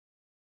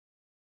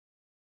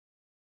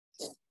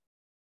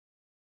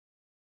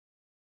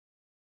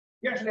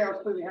Yesterday, I was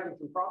clearly having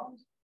some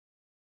problems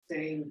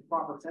saying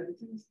proper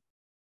sentences.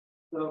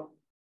 So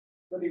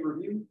let me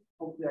review.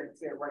 Hopefully, I can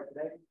say it right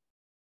today.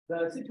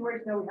 The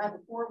situation that we had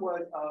before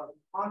was a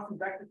constant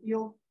vector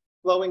field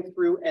flowing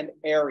through an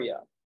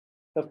area.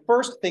 The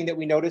first thing that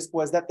we noticed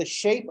was that the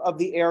shape of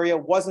the area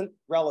wasn't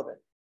relevant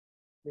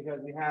because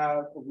we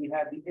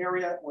had the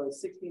area was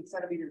 16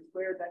 centimeters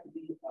squared. That could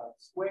be a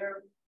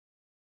square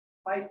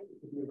pipe, it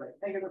could be a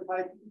rectangular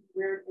pipe,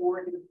 squared, or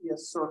it could be a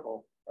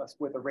circle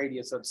with a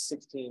radius of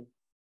 16,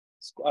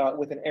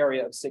 with an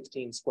area of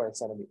 16 square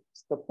centimeters.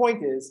 The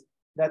point is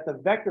that the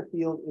vector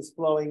field is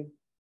flowing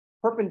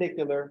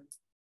perpendicular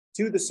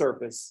to the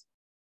surface,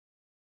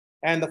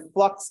 and the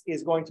flux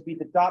is going to be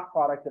the dot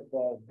product of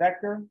the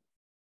vector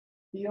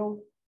field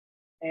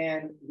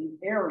and the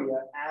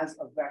area as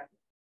a vector.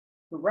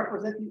 To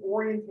represent the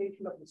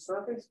orientation of the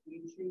surface,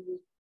 we choose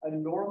a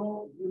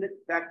normal unit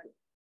vector.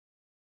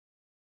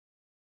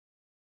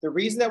 The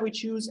reason that we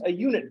choose a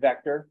unit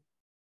vector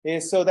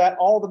is so that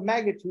all the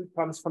magnitude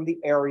comes from the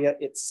area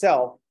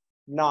itself,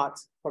 not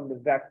from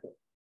the vector.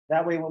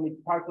 That way, when we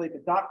calculate the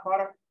dot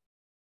product,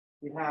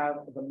 we have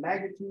the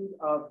magnitude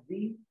of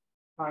V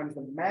times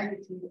the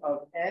magnitude of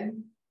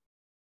N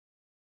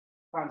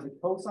times the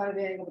cosine of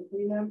the angle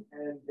between them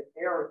and the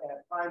area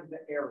times the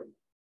area.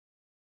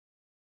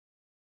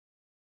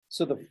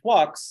 So the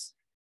flux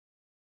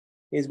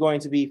is going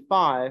to be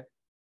 5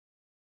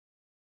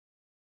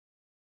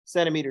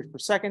 centimeters per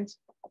second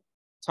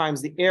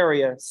times the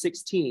area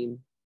 16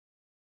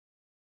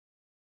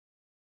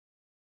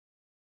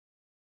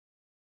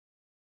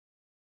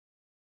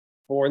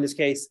 or in this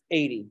case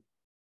 80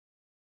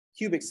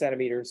 cubic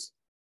centimeters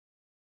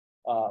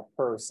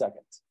per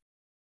second.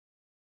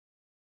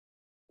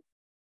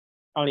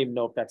 I don't even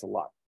know if that's a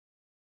lot.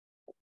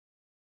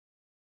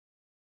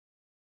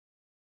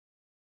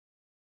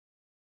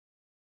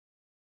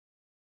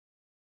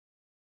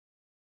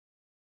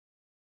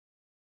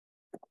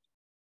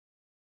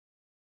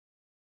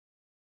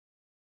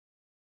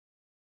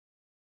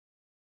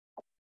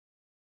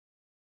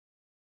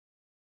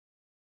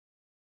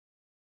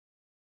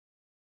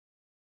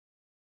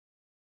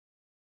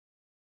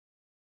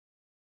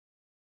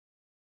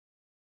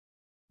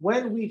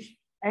 When we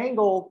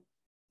angle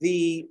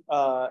the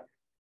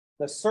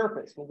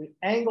surface, when we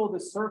angle the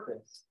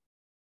surface,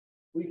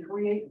 we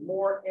create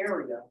more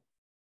area,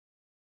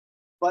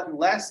 but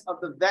less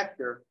of the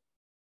vector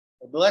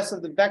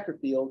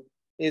field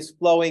is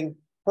flowing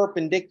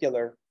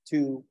perpendicular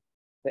to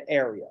the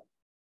area.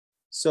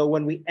 So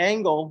when we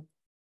angle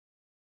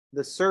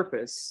the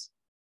surface,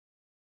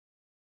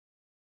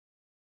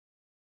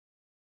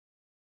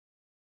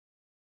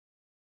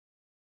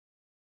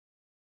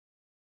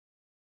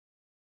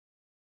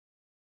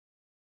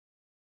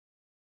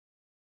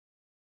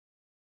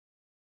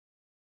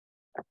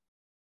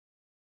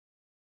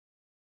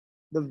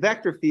 the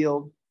vector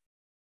field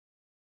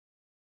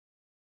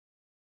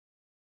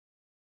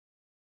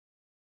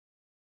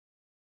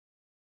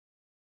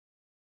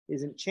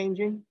isn't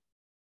changing,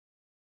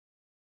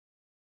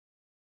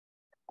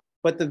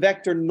 but the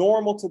vector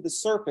normal to the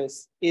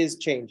surface is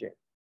changing.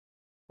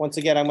 Once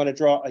again, I'm going to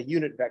draw a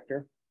unit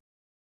vector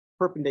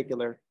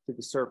perpendicular to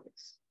the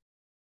surface.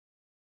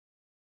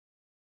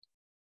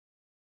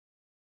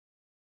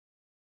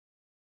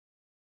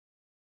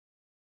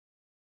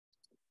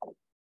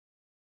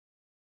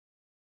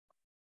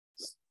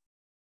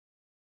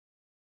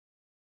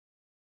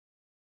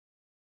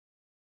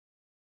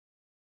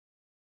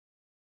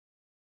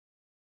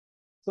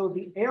 So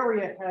the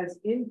area has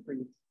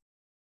increased,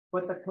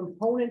 but the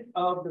component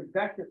of the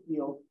vector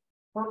field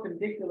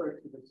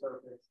perpendicular to the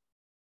surface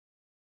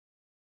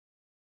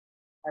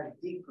has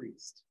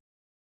decreased.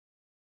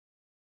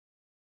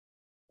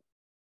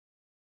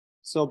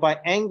 So by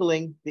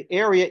angling, the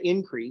area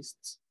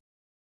increased.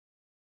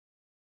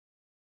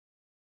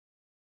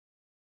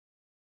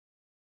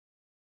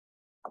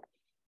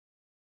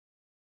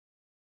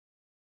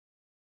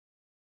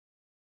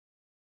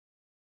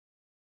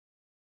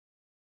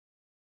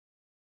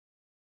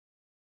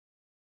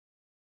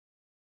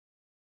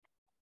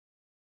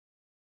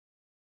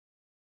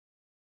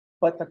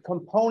 But the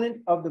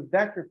component of the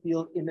vector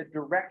field in the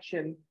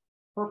direction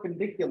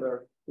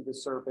perpendicular to the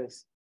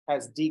surface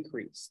has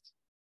decreased.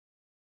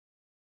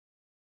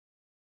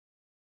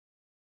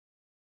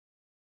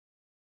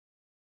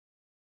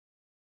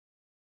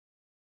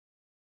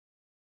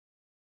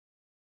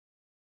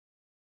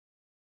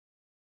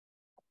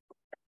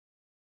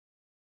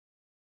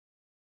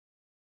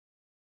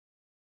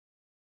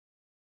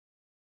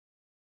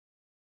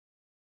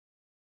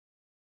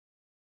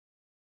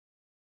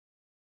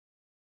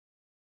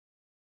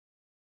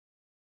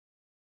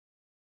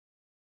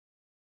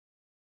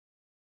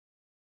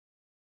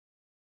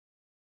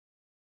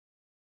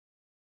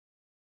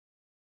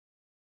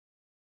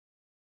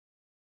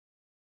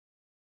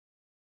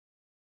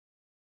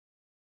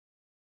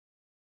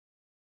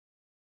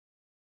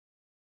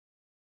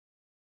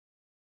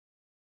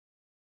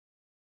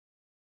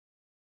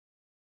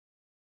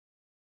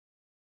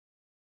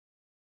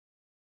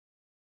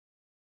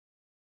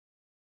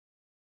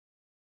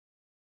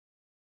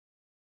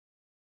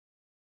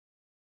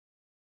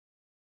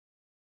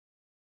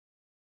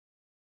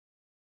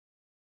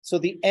 So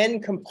the n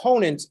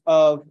component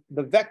of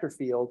the vector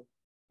field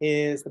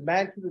is the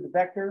magnitude of the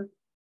vector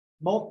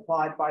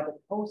multiplied by the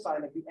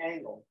cosine of the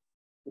angle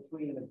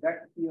between the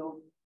vector field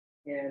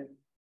and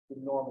the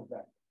normal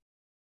vector.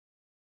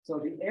 So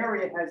the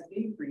area has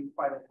increased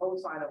by the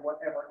cosine of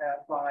whatever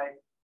by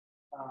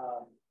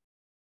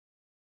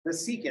the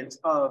secant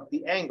of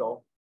the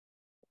angle,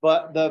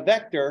 but the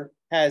vector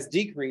has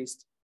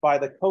decreased by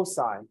the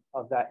cosine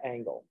of that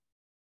angle.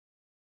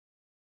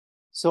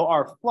 So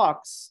our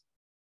flux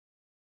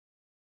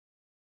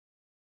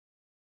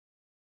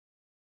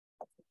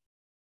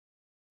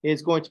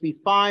is going to be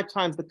 5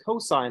 times the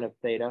cosine of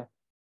theta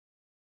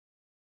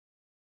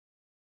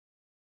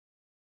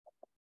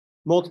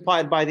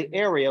multiplied by the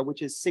area,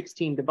 which is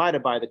 16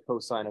 divided by the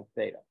cosine of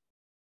theta.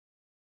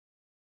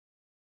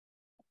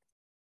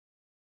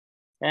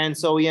 And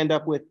so we end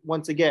up with,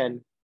 once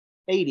again,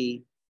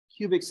 80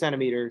 cubic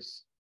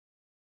centimeters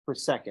per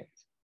second.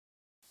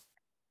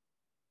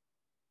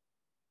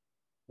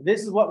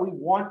 This is what we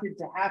wanted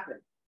to happen,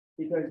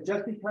 because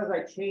just because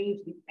I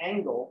changed the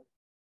angle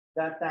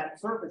that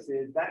surface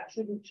is, that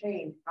shouldn't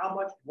change how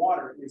much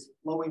water is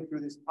flowing through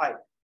this pipe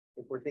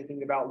if we're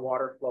thinking about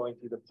water flowing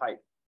through the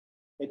pipe.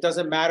 It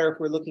doesn't matter if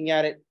we're looking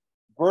at it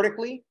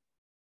vertically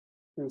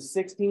through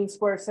 16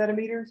 square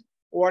centimeters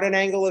or at an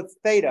angle of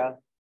theta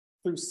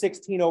through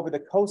 16 over the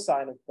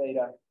cosine of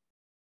theta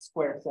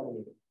square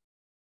centimeters,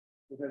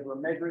 because we're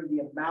measuring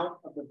the amount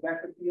of the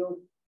vector field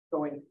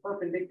going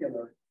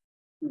perpendicular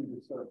through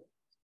the surface.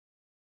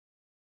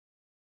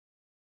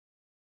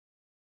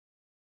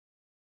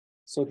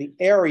 So the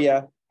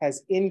area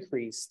has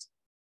increased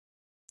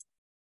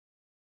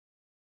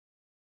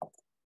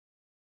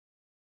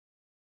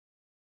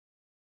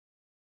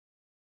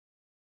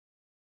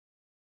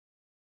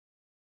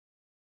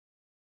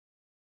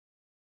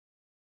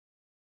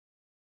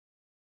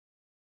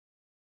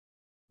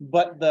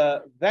but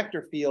the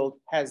vector field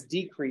has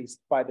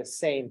decreased by the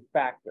same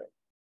factor.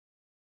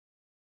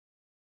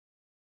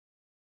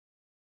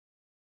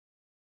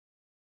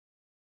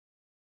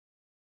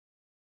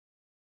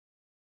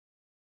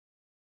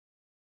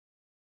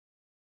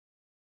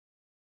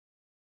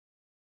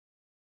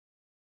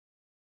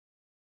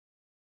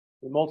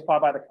 We multiply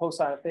by the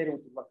cosine of theta,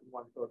 which is less than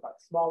 1, so it's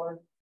got smaller.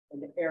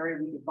 And the area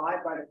we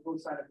divide by the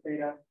cosine of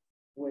theta,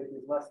 which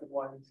is less than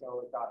 1,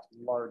 so it got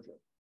larger.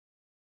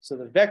 So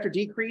the vector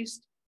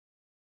decreased,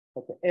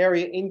 but the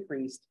area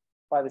increased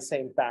by the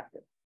same factor.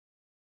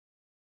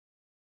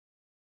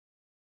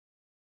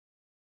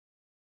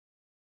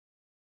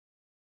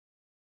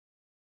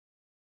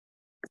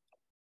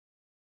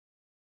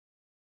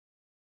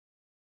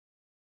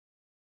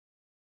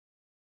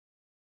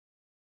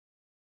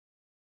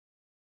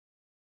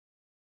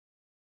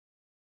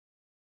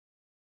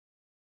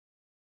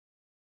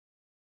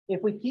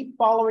 If we keep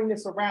following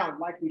this around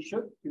like we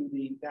should to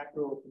the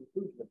natural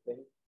conclusion of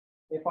things,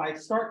 if I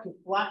start to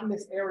flatten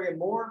this area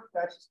more,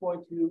 that's just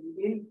going to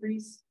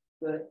increase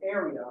the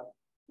area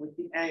with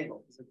the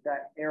angle, so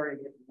that area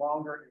gets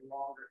longer and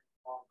longer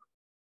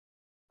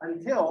and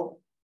longer until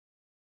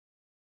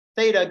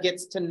theta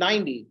gets to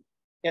 90,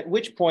 at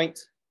which point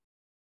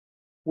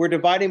we're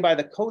dividing by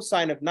the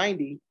cosine of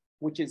 90,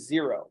 which is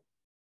 0.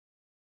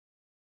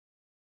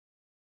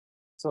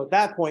 So at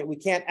that point, we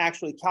can't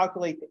actually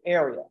calculate the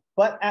area.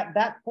 But at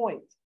that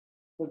point,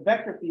 the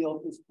vector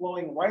field is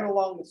flowing right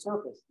along the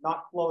surface,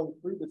 not flowing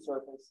through the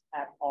surface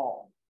at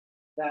all.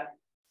 That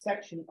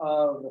section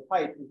of the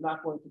pipe is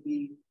not going to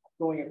be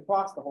going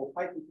across the whole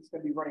pipe. It's just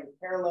going to be running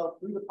parallel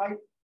through the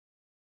pipe.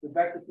 The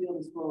vector field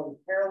is flowing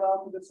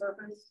parallel to the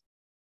surface.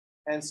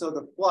 And so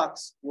the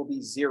flux will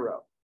be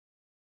 0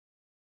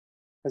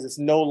 because it's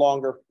no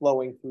longer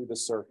flowing through the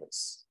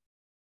surface.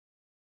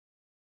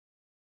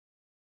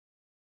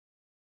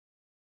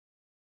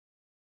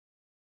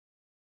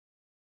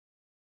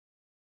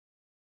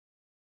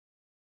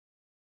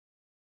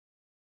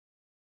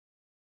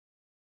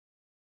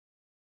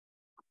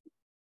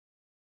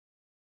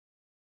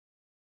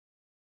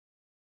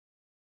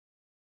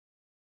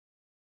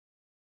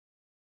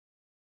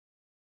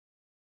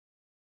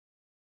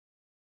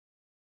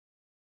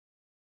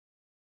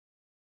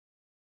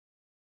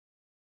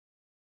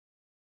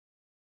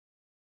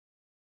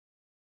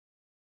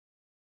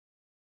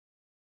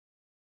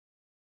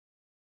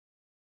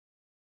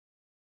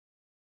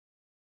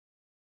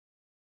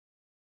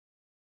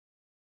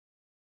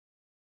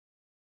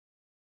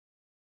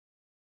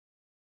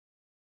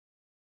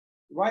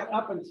 Right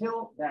up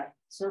until that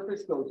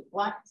surface goes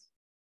flat,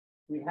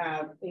 we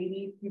have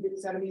 80 cubic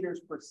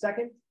centimeters per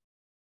second.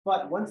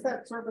 But once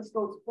that surface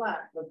goes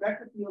flat, the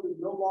vector field is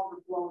no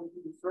longer flowing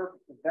through the surface.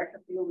 The vector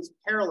field is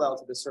parallel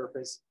to the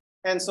surface,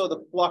 and so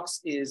the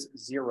flux is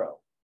 0.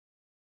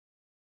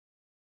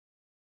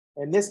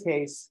 In this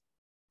case,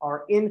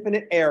 our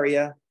infinite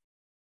area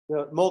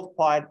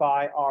multiplied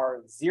by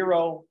our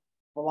 0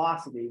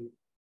 velocity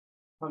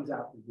comes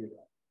out to 0.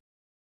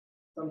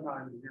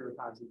 Sometimes 0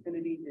 times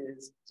infinity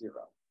is 0.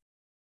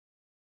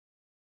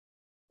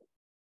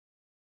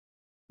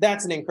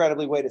 That's an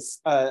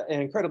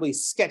incredibly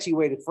sketchy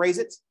way to phrase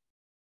it.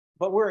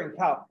 But we're in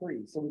Calc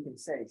 3, so we can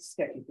say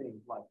sketchy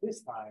things like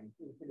this time,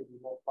 infinity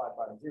multiplied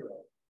by 0.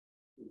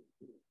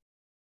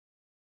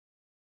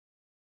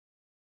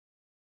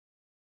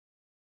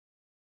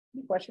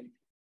 Any questions?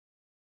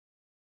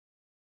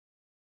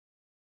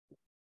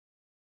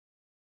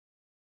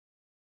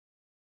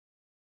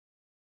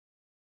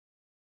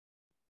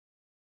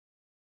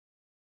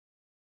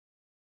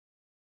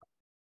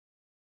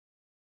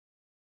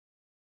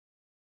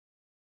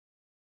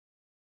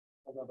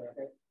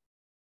 Okay.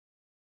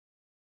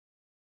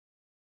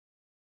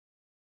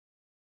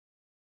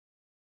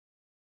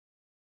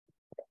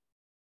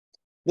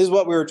 This is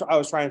what I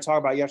was trying to talk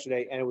about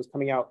yesterday, and it was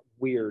coming out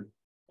weird.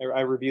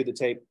 I reviewed the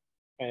tape,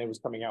 and it was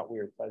coming out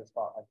weird. So I just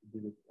thought I could do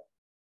this today.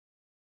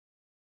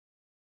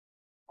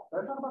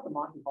 Did I talk about the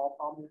Monty Hall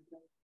problem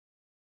yesterday?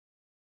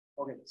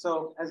 Okay,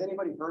 so has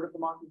anybody heard of the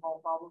Monty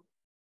Hall problem?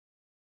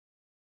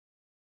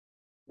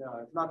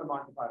 No, it's not the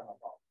Monty Python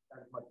problem.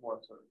 That is much more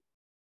absurd.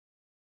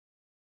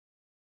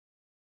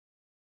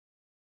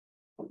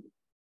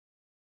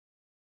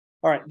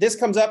 All right, this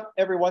comes up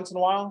every once in a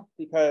while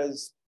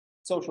because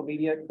social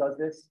media does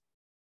this.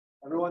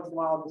 Every once in a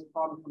while, this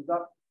problem comes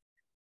up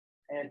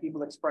and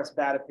people express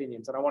bad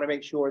opinions. And I want to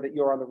make sure that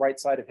you're on the right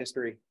side of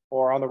history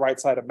or on the right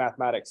side of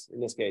mathematics in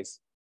this case.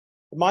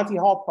 The Monty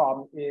Hall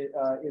problem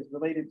is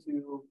related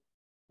to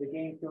the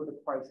game show The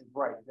Price is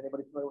Right. Is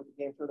anybody familiar with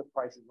the game show The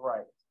Price is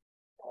Right?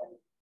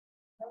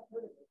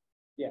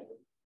 Yeah.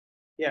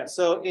 Yeah,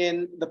 so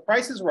in The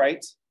Price is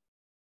Right,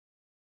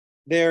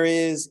 there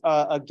is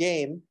a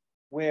game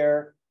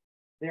where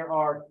there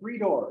are 3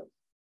 doors.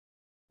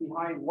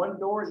 Behind one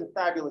door is a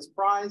fabulous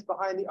prize.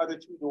 Behind the other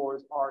 2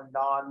 doors are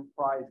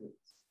non-prizes.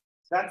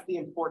 That's the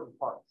important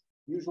part.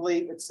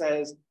 Usually it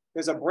says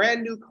there's a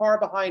brand new car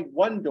behind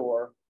one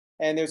door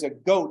and there's a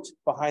goat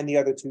behind the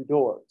other 2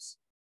 doors.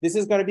 This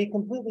is going to be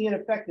completely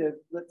ineffective,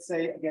 let's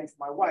say, against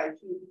my wife.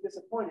 She would be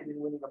disappointed in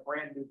winning a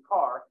brand new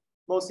car,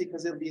 mostly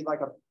because it would be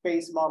like a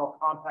base model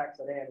compact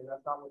sedan, and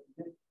that's not what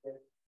she did.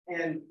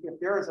 And if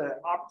there is an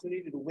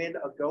opportunity to win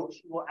a goat,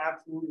 she will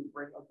absolutely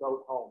bring a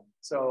goat home.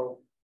 So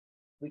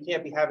we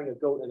can't be having a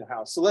goat in the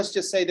house. So let's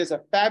just say there's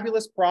a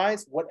fabulous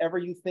prize, whatever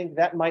you think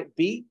that might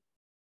be,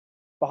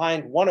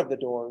 behind one of the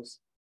doors.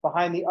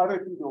 Behind the other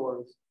 2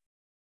 doors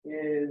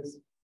is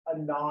a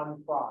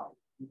non-prize.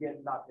 You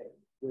get nothing.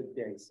 Good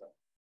day, sir.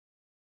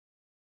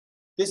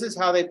 This is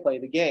how they play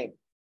the game.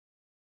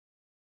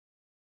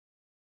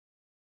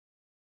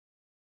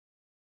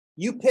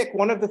 You pick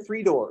one of the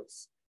 3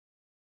 doors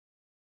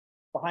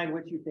behind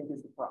which you think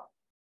is the prize.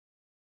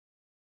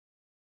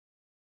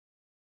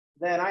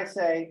 Then I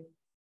say,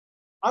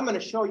 I'm going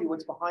to show you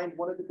what's behind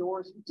one of the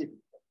doors you didn't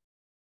pick.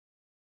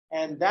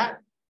 And that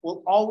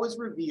will always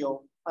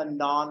reveal a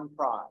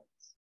non-prize.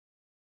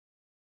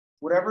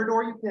 Whatever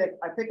door you pick,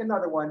 I pick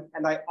another one,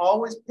 and I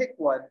always pick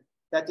one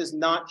that does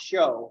not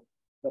show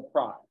the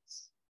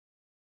prize.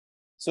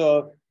 So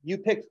if you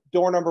pick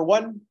door number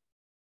 1,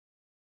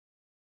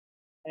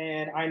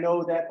 and I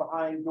know that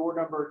behind door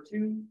number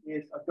 2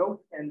 is a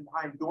goat, and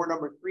behind door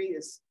number 3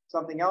 is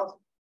something else,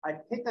 I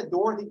pick a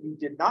door that you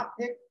did not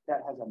pick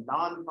that has a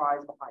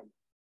non-prize behind it.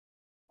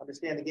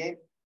 Understand the game?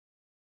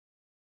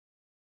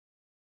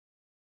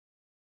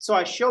 So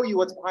I show you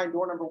what's behind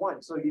door number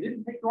 1. So you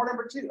didn't pick door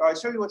number 2. Or I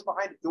show you what's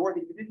behind a door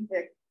that you didn't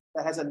pick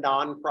that has a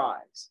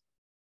non-prize.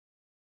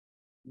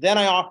 Then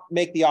I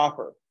make the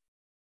offer.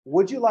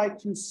 Would you like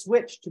to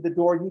switch to the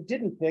door you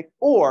didn't pick,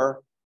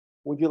 or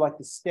would you like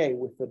to stay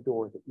with the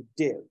door that you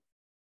did?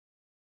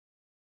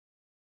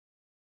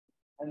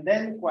 And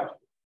then the question.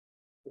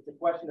 It's a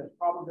question of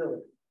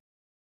probability.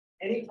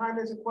 Anytime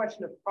there's a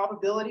question of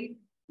probability,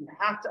 you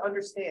have to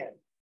understand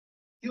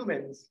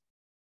humans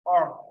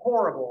are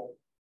horrible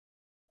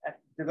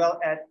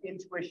at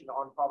intuition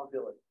on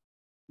probability.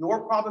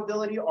 Your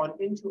probability on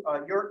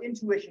your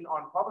intuition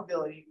on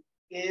probability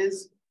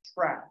is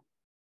trash.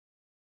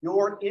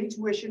 Your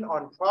intuition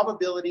on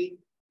probability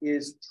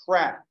is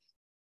trash.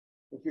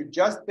 If you're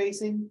just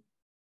basing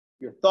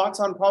your thoughts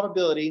on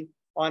probability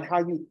on how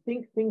you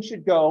think things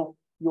should go,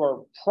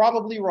 you're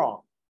probably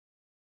wrong.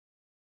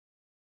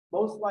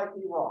 Most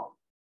likely wrong.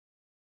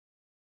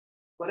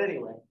 But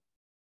anyway,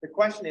 the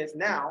question is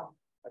now,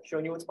 I've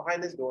shown you what's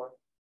behind this door.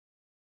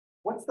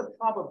 What's the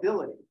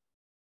probability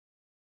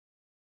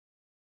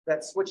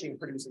that switching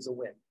produces a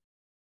win?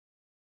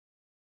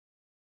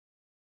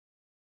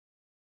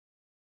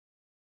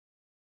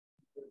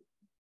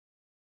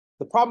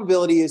 The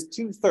probability is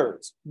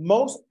 2/3.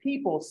 Most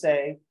people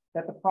say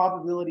that the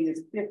probability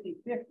is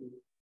 50-50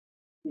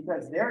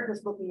 because they're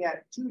just looking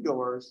at 2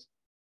 doors,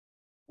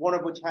 one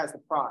of which has the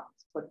prize.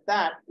 But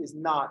that is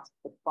not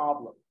the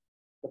problem.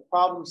 The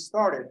problem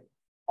started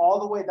all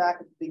the way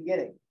back at the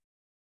beginning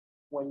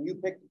when you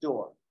picked a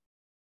door.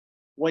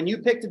 When you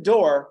picked a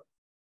door,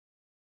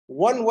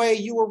 1 way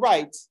you were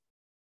right,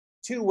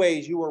 2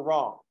 ways you were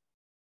wrong.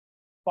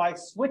 By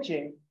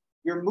switching,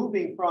 you're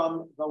moving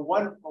from the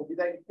one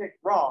that you picked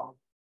wrong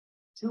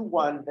to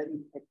one that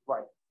you picked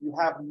right. You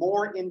have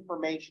more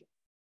information.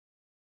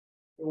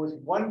 It was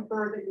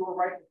 1/3 that you were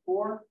right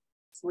before.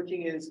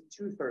 Switching is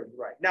 2/3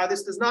 right. Now,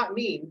 this does not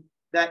mean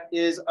that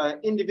is an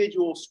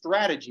individual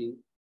strategy.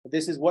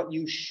 This is what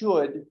you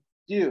should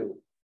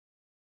do.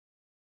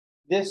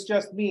 This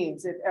just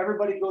means if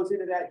everybody goes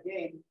into that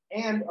game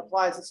and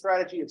applies the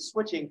strategy of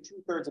switching,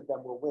 2/3 of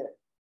them will win.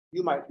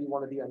 You might be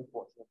one of the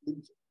unfortunate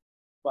losers.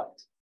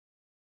 But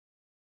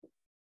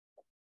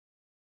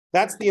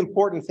that's the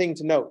important thing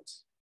to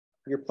note.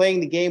 You're playing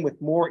the game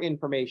with more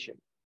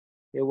information.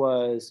 It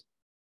was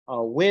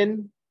a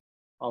win,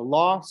 a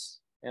loss,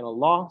 and a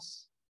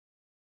loss.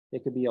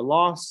 It could be a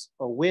loss,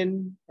 a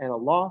win, and a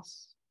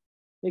loss.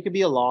 It could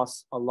be a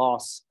loss,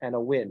 and a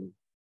win.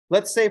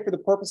 Let's say for the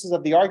purposes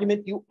of the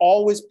argument, you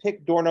always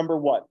pick door number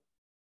 1.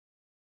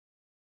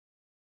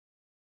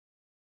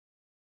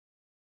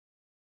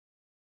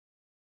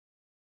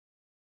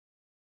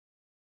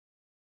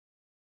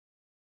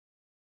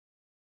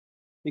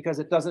 Because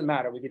it doesn't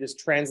matter. We could just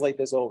translate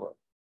this over,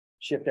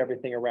 shift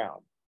everything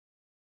around.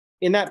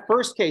 In that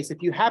first case,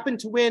 if you happen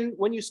to win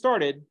when you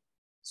started,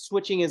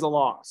 switching is a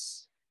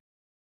loss.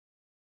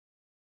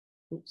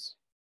 Oops.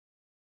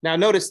 Now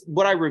notice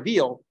what I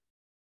reveal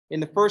in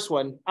the first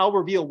one. I'll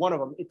reveal one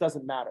of them. It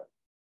doesn't matter.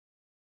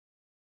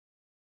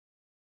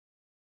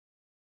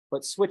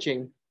 But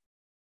switching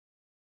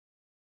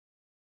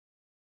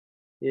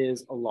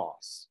is a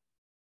loss.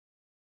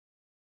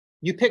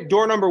 You pick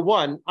door number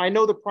 1. I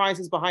know the prize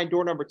is behind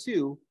door number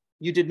 2.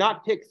 You did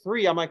not pick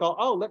 3. I'm like,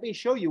 oh, let me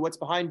show you what's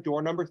behind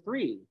door number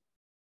 3.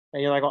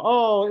 And you're like,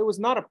 oh, it was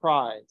not a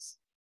prize.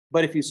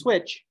 But if you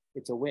switch,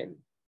 it's a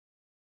win.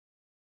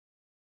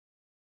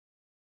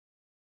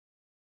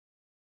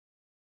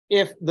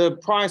 If the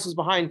prize was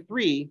behind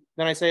 3,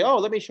 then I say, oh,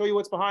 let me show you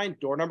what's behind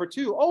door number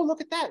 2. Oh,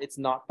 look at that. It's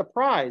not the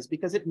prize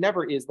because it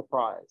never is the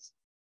prize.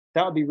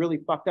 That would be really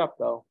fucked up,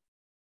 though.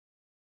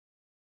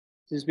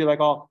 To just be like,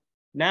 oh,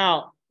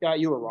 now, yeah,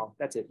 you were wrong.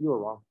 That's it. You were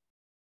wrong.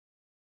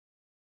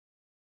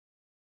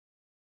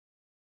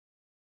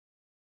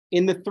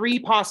 In the 3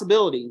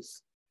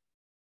 possibilities,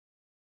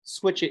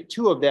 switch it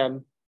 2 of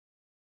them,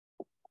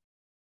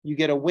 you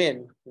get a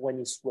win when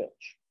you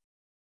switch.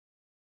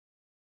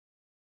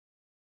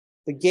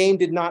 The game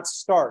did not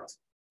start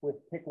with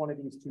pick one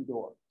of these 2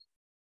 doors.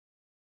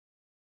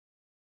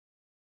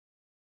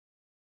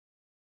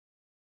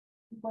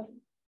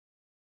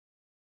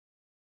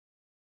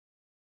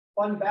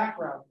 Fun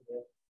background to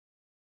this.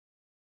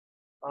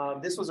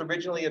 This was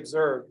originally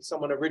observed.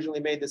 Someone originally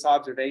made this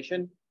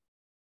observation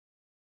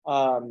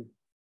and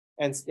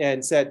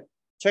said,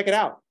 check it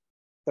out.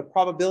 The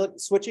probability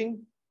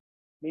switching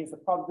means the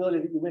probability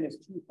that you win is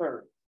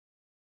 2/3.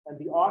 And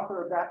the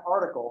author of that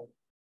article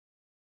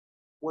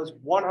was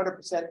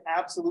 100%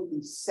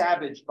 absolutely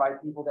savaged by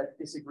people that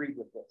disagreed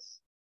with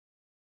this.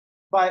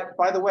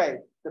 By the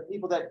way, the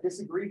people that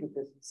disagreed with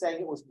this,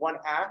 saying it was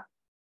 1/2,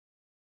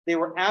 they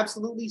were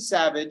absolutely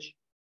savage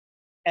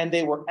and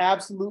they were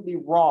absolutely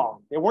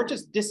wrong. They weren't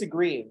just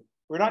disagreeing.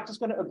 We're not just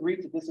going to agree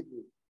to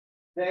disagree.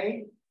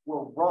 They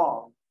were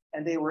wrong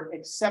and they were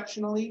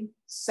exceptionally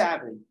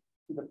savage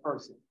to the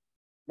person.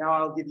 Now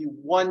I'll give you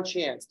one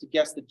chance to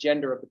guess the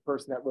gender of the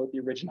person that wrote the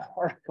original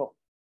article.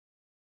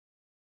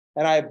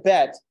 And I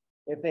bet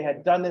if they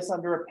had done this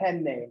under a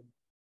pen name,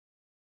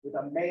 with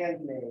a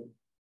man's name,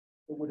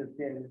 it would have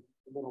been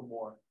a little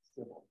more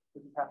civil.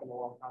 This happened a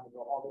long time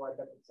ago, although I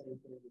bet the same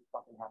thing would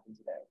fucking happen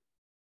today.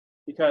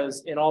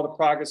 Because in all the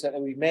progress that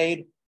we've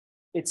made,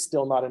 it's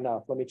still not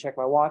enough. Let me check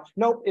my watch.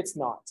 Nope, it's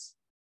not.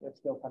 It's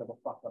still kind of a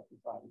fucked up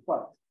society.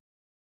 But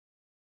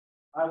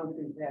I would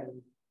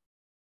contend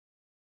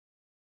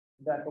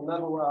that the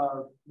level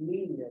of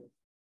meanness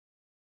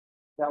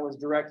that was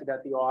directed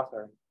at the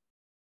author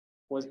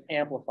was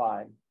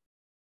amplified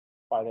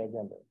by their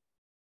gender.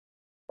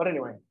 But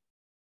anyway,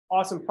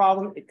 awesome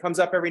problem. It comes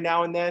up every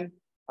now and then.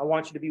 I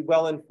want you to be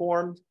well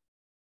informed.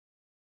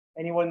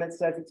 Anyone that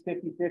says it's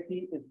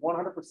 50-50 is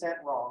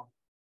 100% wrong.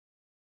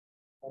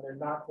 And they're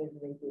not taking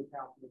into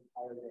account the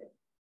entire day.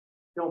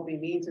 Don't be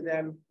mean to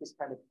them, just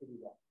kind of pity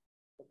them.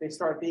 If they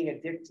start being a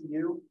dick to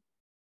you,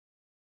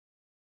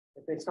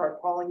 if they start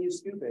calling you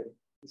stupid,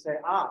 you say,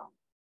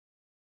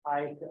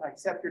 I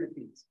accept your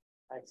defeat.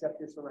 I accept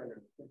your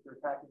surrender. If you're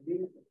attacking me,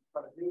 in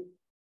front of me,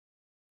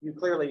 you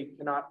clearly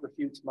cannot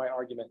refute my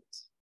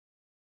arguments.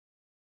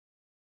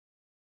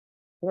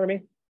 You know what I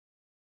mean?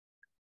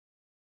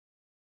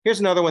 Here's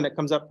another one that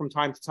comes up from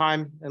time to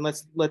time, and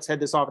let's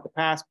head this off at the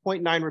pass.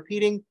 0.9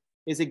 repeating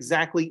is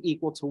exactly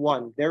equal to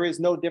 1. There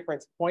is no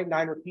difference.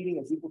 0.9 repeating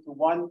is equal to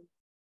 1.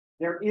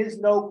 There is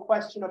no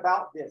question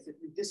about this. If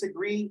you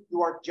disagree,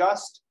 you are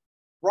just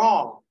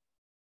wrong.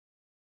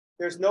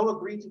 There's no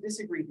agree to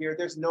disagree here.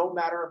 There's no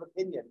matter of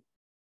opinion.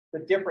 The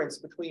difference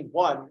between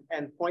 1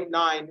 and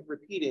 0.9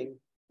 repeating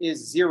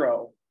is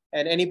 0.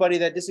 And anybody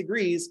that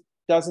disagrees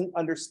doesn't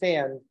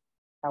understand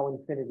how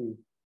infinity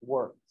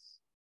works.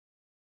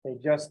 They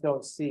just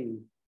don't see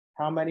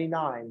how many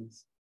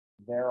 9s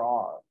there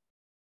are.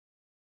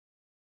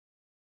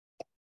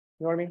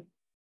 You know what I mean?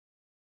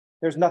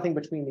 There's nothing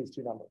between these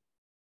two numbers.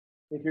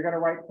 If you're going to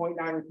write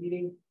 0.9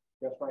 repeating,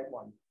 just write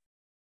 1.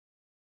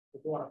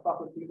 If you want to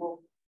fuck with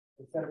people,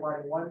 Instead of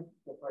writing 1,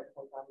 just write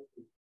 0.9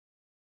 repeating.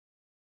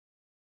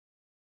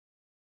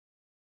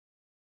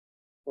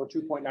 Or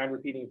 2.9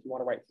 repeating if you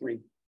want to write 3.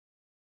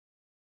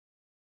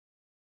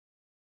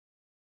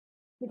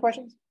 Any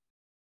questions?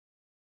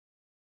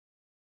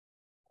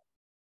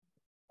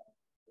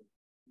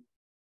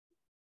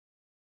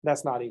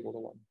 That's not equal to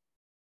 1.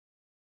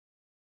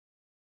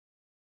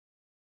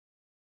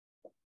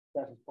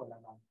 That's 0.99.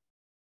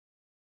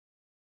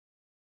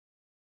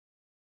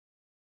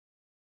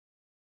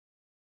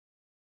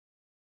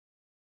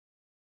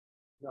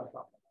 No, it's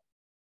not.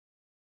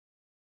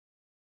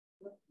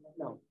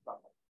 No, it's not.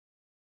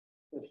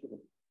 It should be.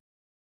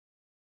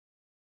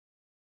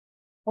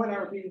 0.9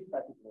 repeating,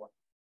 that's equal to 1.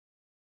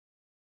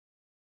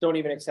 Don't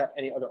even accept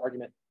any other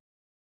argument.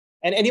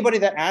 And anybody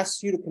that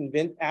asks you to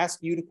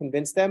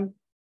convince them,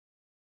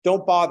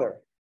 don't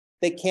bother.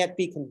 They can't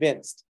be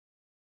convinced.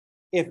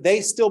 If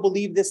they still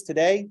believe this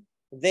today,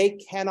 they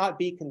cannot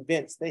be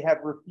convinced. They have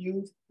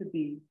refused to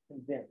be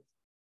convinced.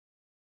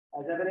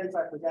 As evidence,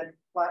 I present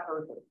flat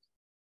earthers.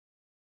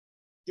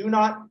 Do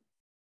not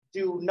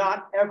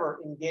ever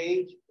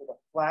engage with a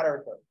flat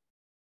earther.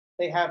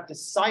 They have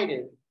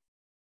decided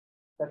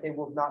that they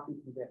will not be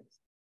convinced.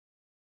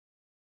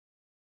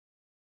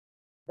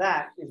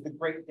 That is the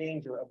great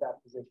danger of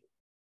that position.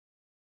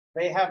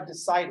 They have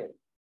decided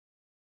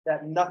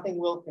that nothing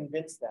will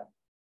convince them.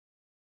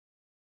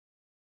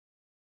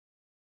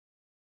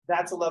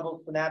 That's a level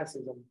of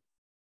fanaticism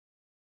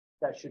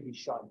that should be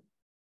shunned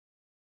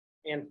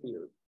and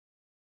feared.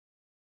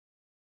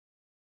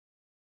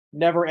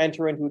 Never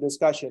enter into a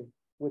discussion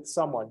with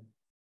someone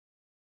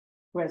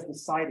who has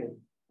decided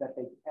that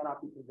they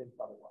cannot be convinced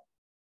otherwise.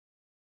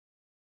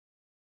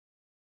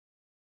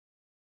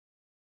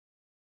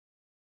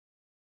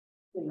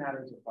 In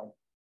matters of like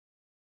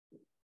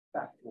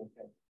factual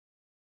things.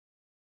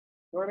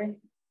 You know what I mean?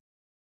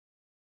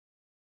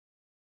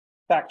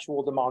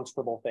 Factual,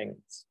 demonstrable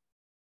things.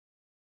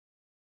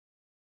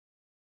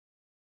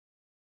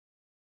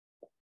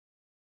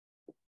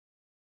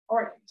 All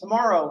right,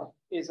 tomorrow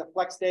is a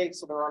flex day,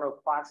 so there are no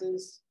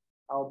classes.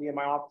 I'll be in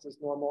my office as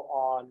normal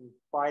on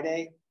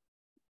Friday.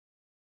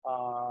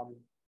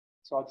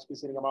 So I'll just be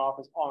sitting in my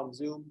office on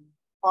Zoom.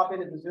 Pop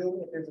into the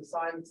Zoom. If there's a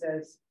sign that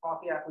says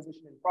coffee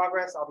acquisition in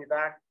progress, I'll be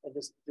back and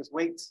just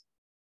wait.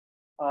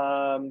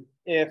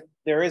 If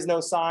there is no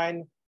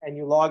sign and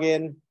you log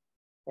in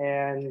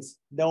and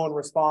no one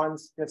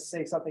responds, just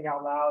say something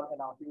out loud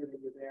and I'll hear that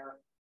you're there.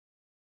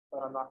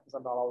 But I'm not, because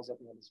I'm not always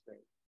looking at the screen.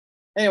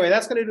 Anyway,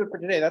 that's going to do it for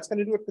today. That's going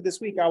to do it for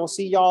this week. I will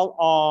see y'all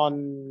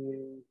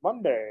on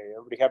Monday.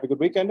 Everybody have a good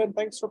weekend and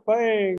thanks for playing.